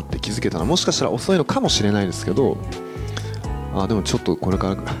なんだなって気づけたら、もしかしたら遅いのかもしれないですけど、でもちょっとこれ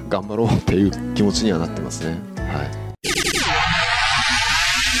から頑張ろうっていう気持ちにはなってますね。はい。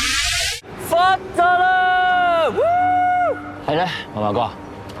發達啦！係咧，華華哥，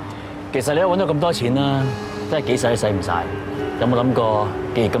其實你都揾到咁多錢啦，真係幾使都使唔晒。有冇諗過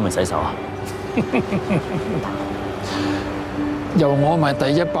幾月今日洗手啊？由我買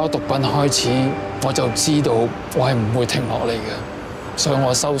第一包毒品開始，我就知道我係唔會停落嚟嘅，所以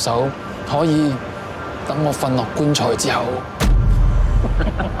我收手，可以等我瞓落棺材之後。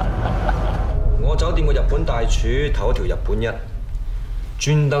我酒店個日本大廚頭一條日本一，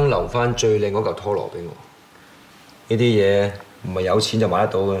專登留翻最靚嗰嚿拖羅俾我。呢啲嘢唔係有錢就買得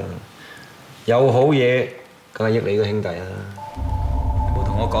到嘅，有好嘢梗係益你個兄弟啦。冇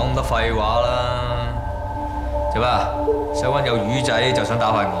同我講咁多廢話啦！做乜？細溫有魚仔就想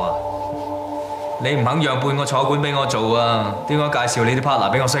打壞我啊？你唔肯讓半個坐館俾我做啊？點解介紹你啲 partner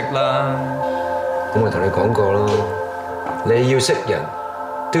俾我識啦？咁我同你講過啦，你要識人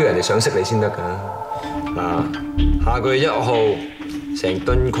都要人哋想識你先得㗎。嗱，下個月1號成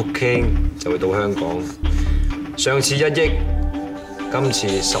噸曲傾就會到香港。上次1億，今次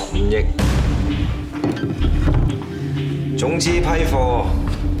15億。總之批貨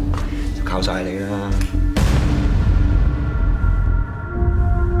就靠晒你啦。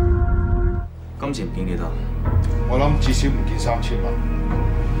今次唔見幾多？我諗至少唔見3000萬。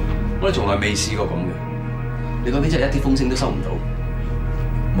我哋從來未試過咁嘅。你嗰邊真係一啲風聲都收唔到？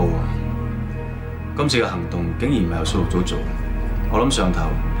冇啊！今次嘅行動竟然唔係由數學組做，我諗上頭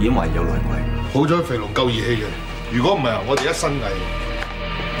已經懷疑有內鬼。好彩肥龍夠義氣嘅，如果唔係我哋一身蟻。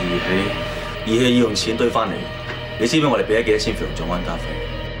義氣要用錢堆翻嚟。你知唔知我哋俾咗幾多錢肥龍做安家費？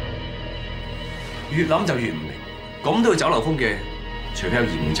越諗就越唔明，咁都要走漏風嘅，除非有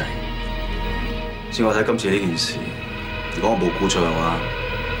嫌制。先我睇今次呢件事，如果我冇估錯嘅話，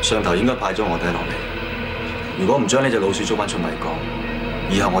上頭應該派咗我弟落嚟。如果唔將呢隻老鼠捉翻出米缸，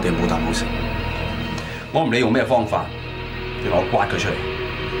以後我哋冇啖好食。我唔理用咩方法，你話我刮佢出嚟。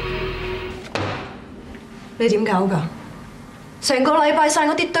你點搞㗎？成個禮拜晒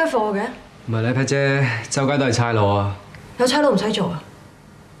我啲堆貨嘅。唔係禮拜啫，周街都係差佬啊！有差佬唔使做啊？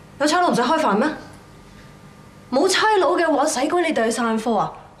有差佬唔使開飯咩？冇差佬嘅話，使鬼你哋去散貨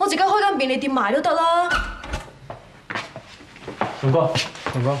啊？我自己開間便利店賣都得啦。龍哥，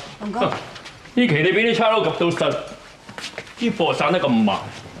呢期你俾啲差佬及到實，啲貨散得咁慢，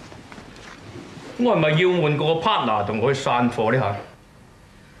我係咪要換個 partner 同佢去散貨呢下？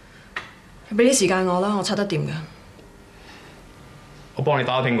俾啲時間我啦，我測得掂㗎。我幫你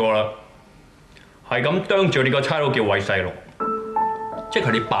打聽過啦，係咁啄住你個差佬叫韋世龍，即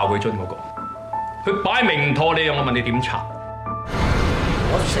係你爆佢樽嗰個，佢擺明唔妥你，我問你點查？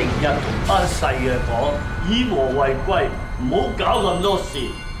我成日同班細嘅講，以和為貴，唔好搞咁多事。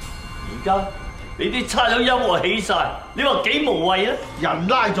而家你啲差佬音樂起晒，你話幾無謂啊？人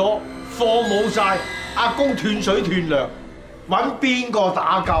拉咗，貨冇晒，阿公斷水斷糧，揾邊個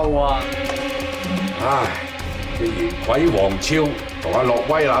打救啊？唉，既然鬼王超同阿洛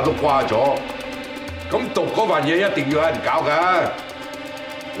威娜都瓜咗，咁讀嗰份嘢一定要有人搞㗎，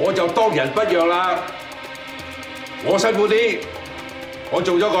我就當仁不讓啦。我辛苦啲，我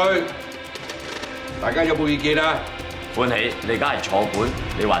做咗佢，大家有冇意見啊？歡喜，你而家係坐館，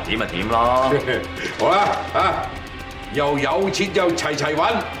你話點就點咯。好啦，又有錢又齊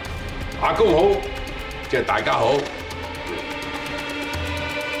揾，阿公好，即係大家好。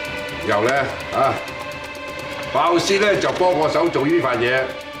然後咧爆師咧就幫我手做呢份嘢，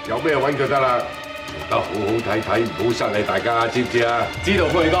有咩揾佢得啦，做得好好睇，唔好失禮大家，知唔知啊？知道，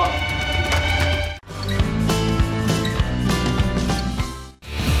歡喜哥。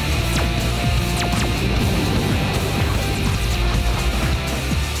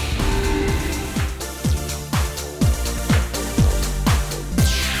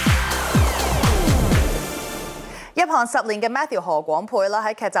入行10年嘅 Matthew 何廣沛啦，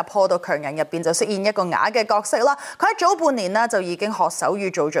喺劇集《破毒強人》入邊就飾演一個啞嘅角色啦。佢喺早半年呢就已經學手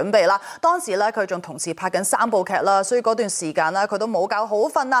語做準備啦。當時咧佢仲同時拍緊3部劇啦，所以嗰段時間咧佢都冇覺好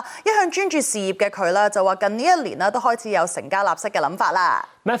瞓啊。一向專注事業嘅佢咧就話近呢1年咧都開始有成家立室嘅諗法啦。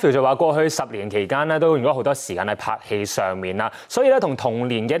Matthew 就話過去10年期間咧都用咗好多時間喺拍戲上面啦，所以咧同同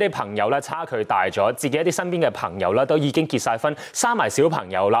年嘅一啲朋友咧差距大咗，自己一啲身邊嘅朋友咧都已經結晒婚，生埋小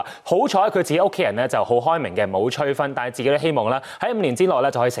朋友啦。好彩佢自己屋企人咧就好開明嘅，冇催婚，但係自己都希望咧喺5年之內咧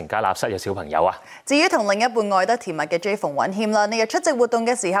就可以成家立室有小朋友啊。至於同另一半愛得甜蜜嘅 J 馮允謙啦，呢日出席活動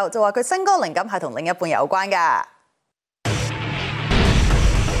嘅時候就話佢新歌靈感係同另一半有關㗎。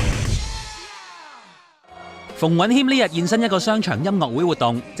馮允謙呢日現身一個商場音樂會活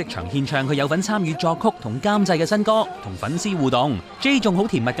動，即場獻唱佢有份參與作曲同監製嘅新歌，同粉絲互動。J 仲好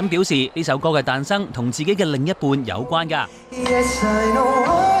甜蜜咁表示呢首歌嘅誕生同自己嘅另一半有關㗎。Yes, I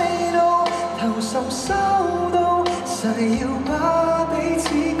know, 投心收到，誓要把彼此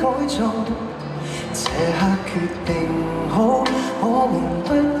改造。這刻決定好，我們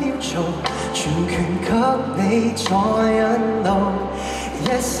不要做，全權給你再引導。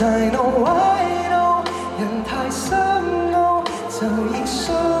Yes, I know。人太深奧，就亦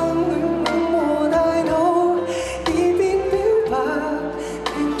相戀和大腦，已變表白，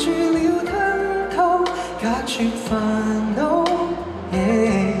停住了吞吐，隔絕煩惱。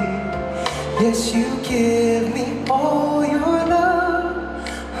Yes, you give me all your love,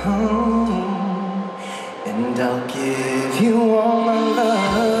 and I'll give you all my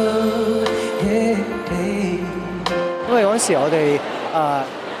love. Yeah, 因為嗰時我哋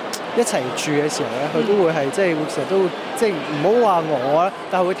一齊住嘅時候咧，佢都會係即係會成日都即係唔好話我啊，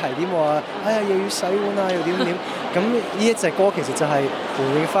但係會提點我啊，哎呀又要洗碗啊，又點點。咁呢一隻歌其實就係回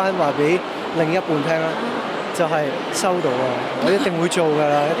應翻話俾另一半聽啦，就係收到啊，我一定會做㗎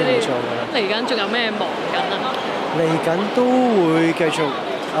啦，一定會做㗎啦。嚟緊仲有咩忙緊啊？嚟緊都會繼續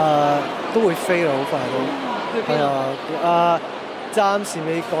都會飛啦，好快都係啊！暫時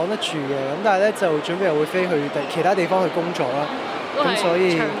未講得住嘅，咁但係咧就準備會飛去其他地方去工作啦。咁所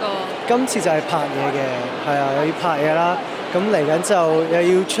以今次就係拍嘢嘅，係啊，又要拍嘢啦。咁嚟緊就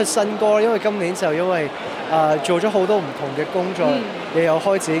又要出新歌，因為今年就因為做咗好多唔同嘅工作，又有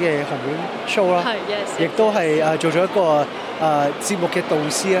開自己嘅紅館 show 啦，亦都係做咗一個節目嘅導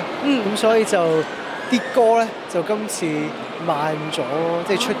師啦。咁所以就啲歌咧就今次慢咗，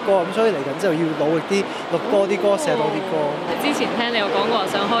即係出歌，咁所以嚟緊就要努力啲錄多啲歌，寫多啲歌。之前聽你有講過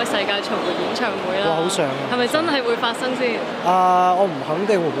想開世界巡迴演唱會啦，哇！好想啊！係咪真係會發生先？我唔肯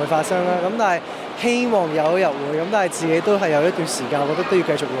定會唔會發生啦，咁但係希望有一日會，咁但係自己都係有一段時間，我覺得都要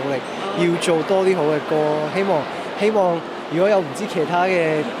繼續努力，要做多啲好嘅歌。希望如果有唔知其他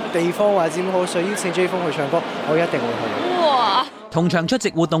嘅地方或者點好想邀請 J 風去唱歌，我一定會去。哇！同場出席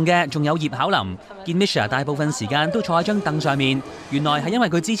活動嘅仲有葉巧琳，見 Misha 大部分時間都坐喺張凳上面，原來係因為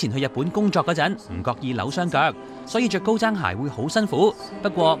佢之前去日本工作嗰陣唔覺意扭傷腳，所以着高踭鞋會好辛苦。不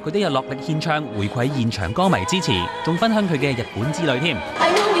過佢都有落力獻唱，回饋現場歌迷支持，仲分享佢嘅日本之旅添。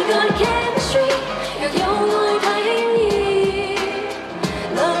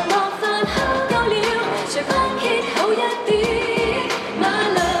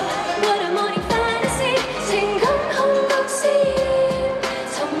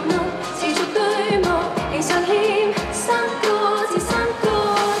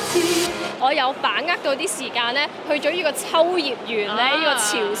我有把握到啲時間咧，去咗呢個秋葉原咧，呢個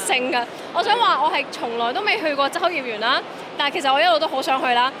朝聖啊！我想話我係從來都未去過秋葉原啦，但係其實我一路都好想去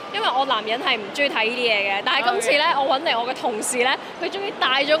啦，因為我男人係唔中意睇呢啲嘢嘅。但係今次咧，我揾嚟我嘅同事咧，佢終於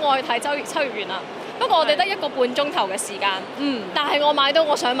帶咗我去睇秋葉原啦。不過我哋得1個半鐘頭嘅時間，但係我買到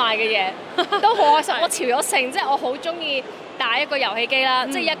我想買嘅嘢，都好開心。我朝咗聖，即係我好中意打一個遊戲機啦，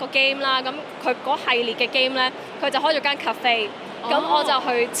即係一個 game 啦。咁佢嗰系列嘅 game 咧，佢就開咗間 cafe。咁我就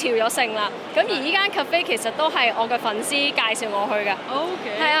去朝咗聖啦。咁而呢間 cafe 其實都係我嘅粉絲介紹我去嘅。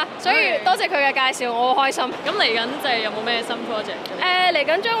OK。係啊，所以多謝佢嘅介紹，我好開心。咁嚟緊就係有冇咩新 project？嚟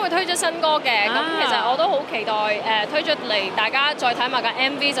緊將會推出新歌嘅。咁其實我都好期待推出嚟，大家再睇埋個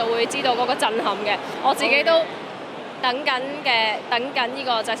MV 就會知道嗰個震撼嘅。我自己都等緊呢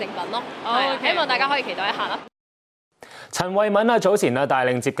個製成品咯。希望大家可以期待一下啦。陳慧敏早前帶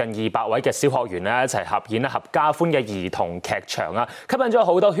領接近200位嘅小學員一齊合演合家歡嘅兒童劇場啊，吸引咗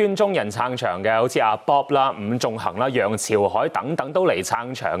好多圈中人撐場嘅，好似阿 Bob 啦、伍仲衡啦、楊潮海等等都嚟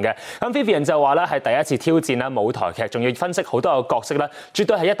撐場嘅。咁 Vivian 就話係第一次挑戰啦舞台劇，仲要分析好多個角色啦，絕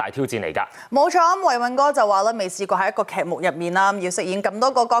對係一大挑戰嚟㗎。冇錯，咁慧敏哥就話未試過喺一個劇目入面啦，要飾演咁多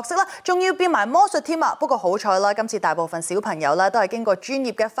個角色啦，仲要變埋魔術添啊！不過好彩啦，今次大部分小朋友都係經過專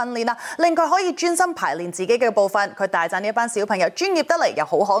業嘅訓練啦，令佢可以專心排練自己嘅部分。佢大讚呢一班小朋友專業得嚟又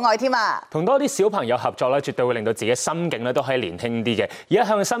好可愛添啊！同多啲小朋友合作咧，絕對會令到自己心境都可以年輕啲嘅。而一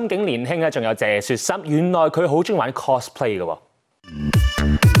向心境年輕咧，仲有謝雪心，原來佢好中意玩 cosplay 嘅喎。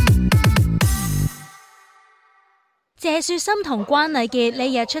謝雪心同關禮傑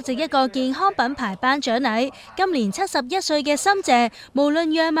呢日出席一個健康品牌頒獎禮，今年71歲嘅心姐，無論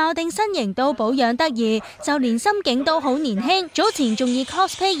樣貌定身形都保養得宜，就連心境都好年輕。早前仲以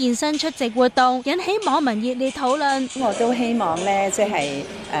cosplay 現身出席活動，引起網民熱烈討論。我都希望呢，即係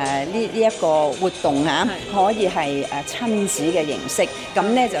呢一個活動可以係親子嘅形式，咁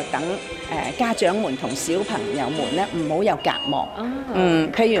呢就等家長們同小朋友們呢唔好有隔膜。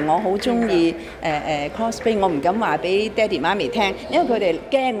譬如我好中意cosplay，我唔敢話俾爹哋媽咪聽，因為佢哋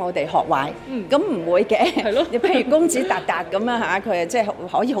驚我哋學壞。咁唔會嘅，係咯。譬如公子達達咁樣嚇，佢即係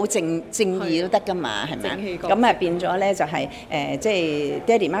可以好正義都得噶嘛，係咪？咁變咗咧就係即係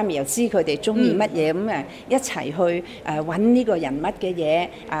爹哋媽咪又知佢哋中意乜嘢，咁一齊去揾呢個人物嘅嘢。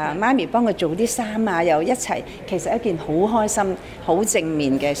媽咪幫佢做啲衫啊，又一齊，其實一件好開心、好正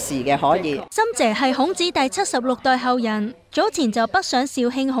面嘅事嘅可以。心姐係孔子第76代後人。早前就北上肇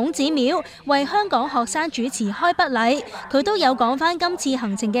慶孔子廟為香港學生主持開筆禮，佢都有講返今次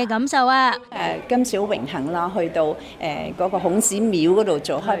行程嘅感受啊！今次好榮幸啦，去到嗰個孔子廟嗰度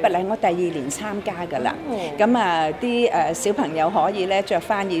做開筆禮，我第2年參加㗎啦。咁啲小朋友可以咧著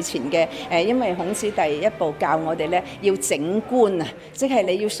返以前嘅因為孔子第一步教我哋咧要整冠啊，即係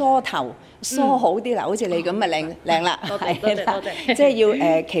你要梳頭。梳好啲啦，好似你咁靚啦，係啦，即係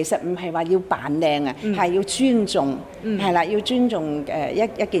要其實唔係話要扮靚啊，係要尊重，係啦，要尊重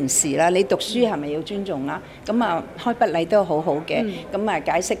一件事啦。你讀書係咪要尊重啦？咁開筆禮都好好嘅，咁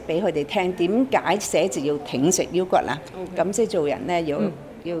解釋俾佢哋聽點解寫字要挺直腰骨啦。咁即係做人咧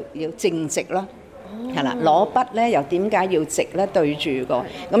要正直咯。係啦，攞筆咧又點解要直咧對住個？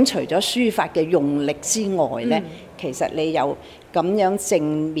咁除咗書法嘅用力之外咧，其實你有咁樣正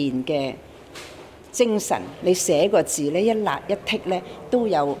面嘅精神，你寫個字咧一捺一剔咧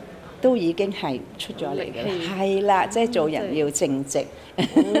都已經係出咗嚟嘅，係啦，即係做人要正直。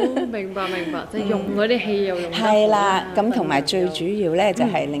明白，即係用嗰啲氣又用得好。係啦，咁同埋最主要咧就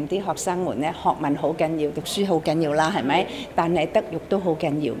係令啲學生們咧學問好緊要，讀書好緊要啦，係咪？但係德育都好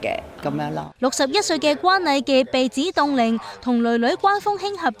緊要嘅，咁樣咯。61歲嘅關禮傑被指凍齡，同囡囡關風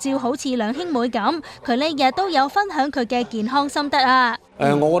興合照，好似兩兄妹咁。佢呢日都有分享佢嘅健康心得啊！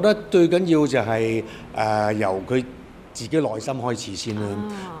我覺得最緊要就係由佢自己內心開始先啦。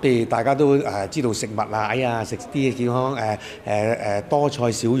譬如大家都知道食物啊，哎呀食啲健康多菜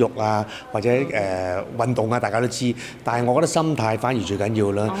少肉啊，或者運動啊，大家都知。但係我覺得心態反而最緊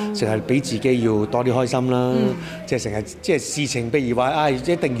要啦，成日俾自己要多啲開心啦。即係成日即係事情，譬如話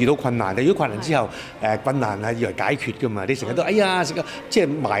一定遇到困難，但如果困難之後困難係以為解決㗎嘛，你成日都哎呀食即係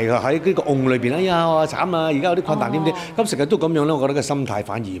埋喺呢個甕裏邊，哎呀慘啊！而家有啲困難點點，咁成日都咁樣咧，我覺得個心態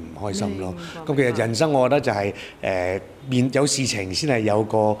反而唔開心咯。咁其實人生我覺得就係有事情先係有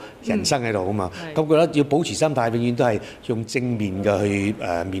個人生喺度啊嘛，咁覺得要保持心態，永遠都係用正面嘅去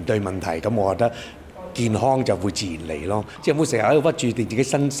面對問題，咁我覺得健康就會自然嚟咯，即係唔好成日喺度屈住自己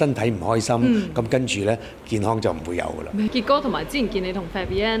身體唔開心，咁跟住咧健康就唔會有噶啦。傑哥同埋之前見你同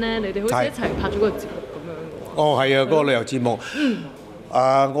Fabienne 咧，你哋好似一齊拍咗個節目咁樣嘅喎。哦，係啊，嗰個旅遊節目。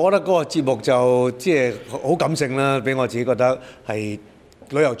我覺得嗰個節目就即係好感性啦，俾我自己覺得係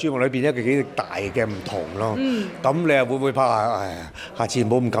旅遊節目裏邊一個幾大嘅唔同咯。咁你又會唔會拍下？下次唔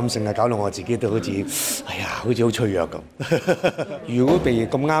好咁感性啊，搞到我自己都好似好似好脆弱咁。如果譬如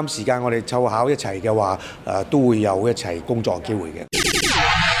咁啱時間，我哋湊巧一齊嘅話，都會有一齊工作機會嘅。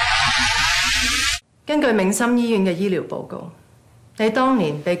根據銘心醫院嘅醫療報告，你當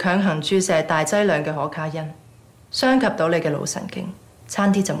年被強行注射大劑量嘅可卡因，傷及到你嘅腦神經，差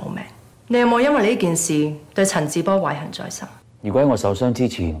啲就冇命。你有冇因為呢件事對陳志波懷恨在心？如果喺我受傷之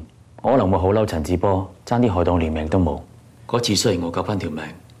前，我可能會好嬲陳志波，爭啲害到我連命都冇。嗰次雖然我救翻條命，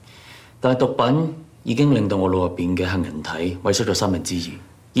但係毒品已經令到我腦入邊嘅杏仁體萎縮咗2/3。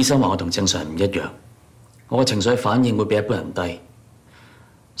醫生話我同正常人唔一樣，我嘅情緒反應會比一般人低。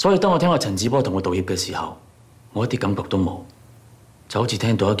所以當我聽話陳志波同我道歉嘅時候，我一啲感覺都冇，就好似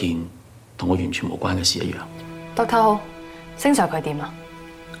聽到一件同我完全無關嘅事一樣。Dr. Ho，星 Sir 佢點啊？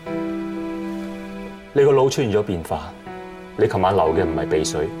你個腦出現咗變化。你琴晚流嘅唔係鼻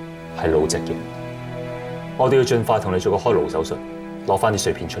水，係腦脊液。我哋要盡快同你做個開顱手術，攞翻啲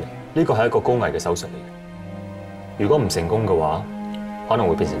碎片出嚟。呢個係一個高危嘅手術嚟嘅。如果唔成功嘅話，可能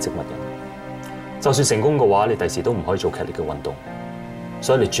會變成植物人。就算成功嘅話，你第時都唔可以做劇烈嘅運動，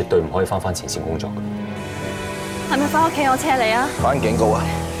所以你絕對唔可以翻前線工作嘅。係咪翻屋企我車你啊？反警告啊！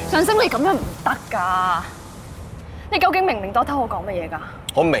上升你咁樣唔得㗎。你究竟明唔明Dr. Ho講乜嘢㗎？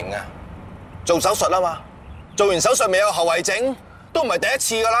我明啊，做手術啊嘛。做完手術未有後遺症，都唔係第一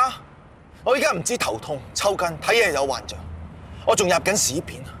次㗎啦。我而家唔知頭痛、抽筋、睇嘢有幻象，我仲入緊屎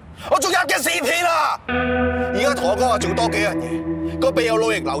片啊！而家同我講話做多幾樣嘢，個鼻有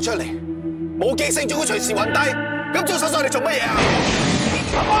腦液流出嚟，冇記性，仲會隨時暈低。咁做手術你做乜嘢啊？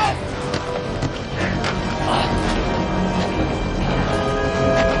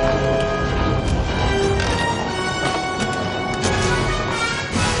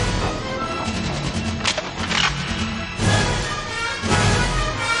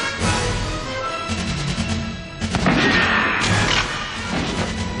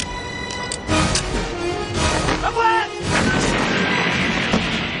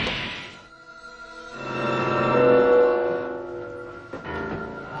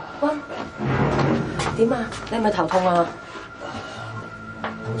點啊？你係咪頭痛啊？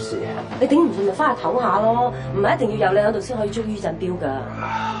冇事啊。你頂唔順咪翻去唞下咯，唔係一定要有你喺度先可以捉於陣標㗎。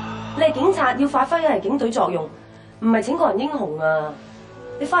你係警察，要發揮係警隊作用，唔係請個人英雄啊！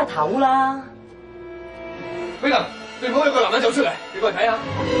你翻去唞啦。美林，你唔好有個男人走出嚟，你過嚟睇下。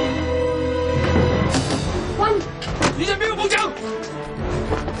君，於陣標冇走。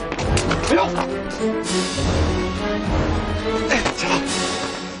你喐。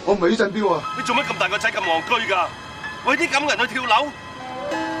我唔係於振標啊！你做乜咁大個仔咁戇居㗎？為啲咁嘅人去跳樓？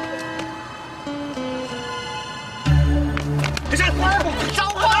起身，走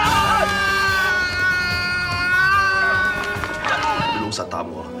啊！你老實答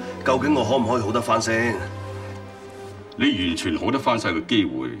我，究竟我可唔可以好得翻先？你完全好得翻晒嘅機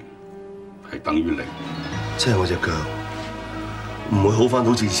會係等於零。即係我隻腳唔會好翻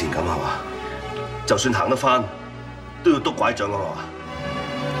好似以前咁係嘛？就算行得翻，都要篤拐杖㗎嘛？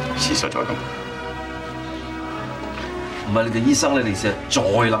事實就係咁。唔係你哋醫生咧，你成日再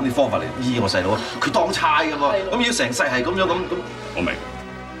諗啲方法嚟醫我細佬，佢當差㗎喎。咁要成世係咁樣咁。我明，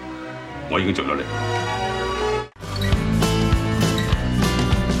我已經盡咗力。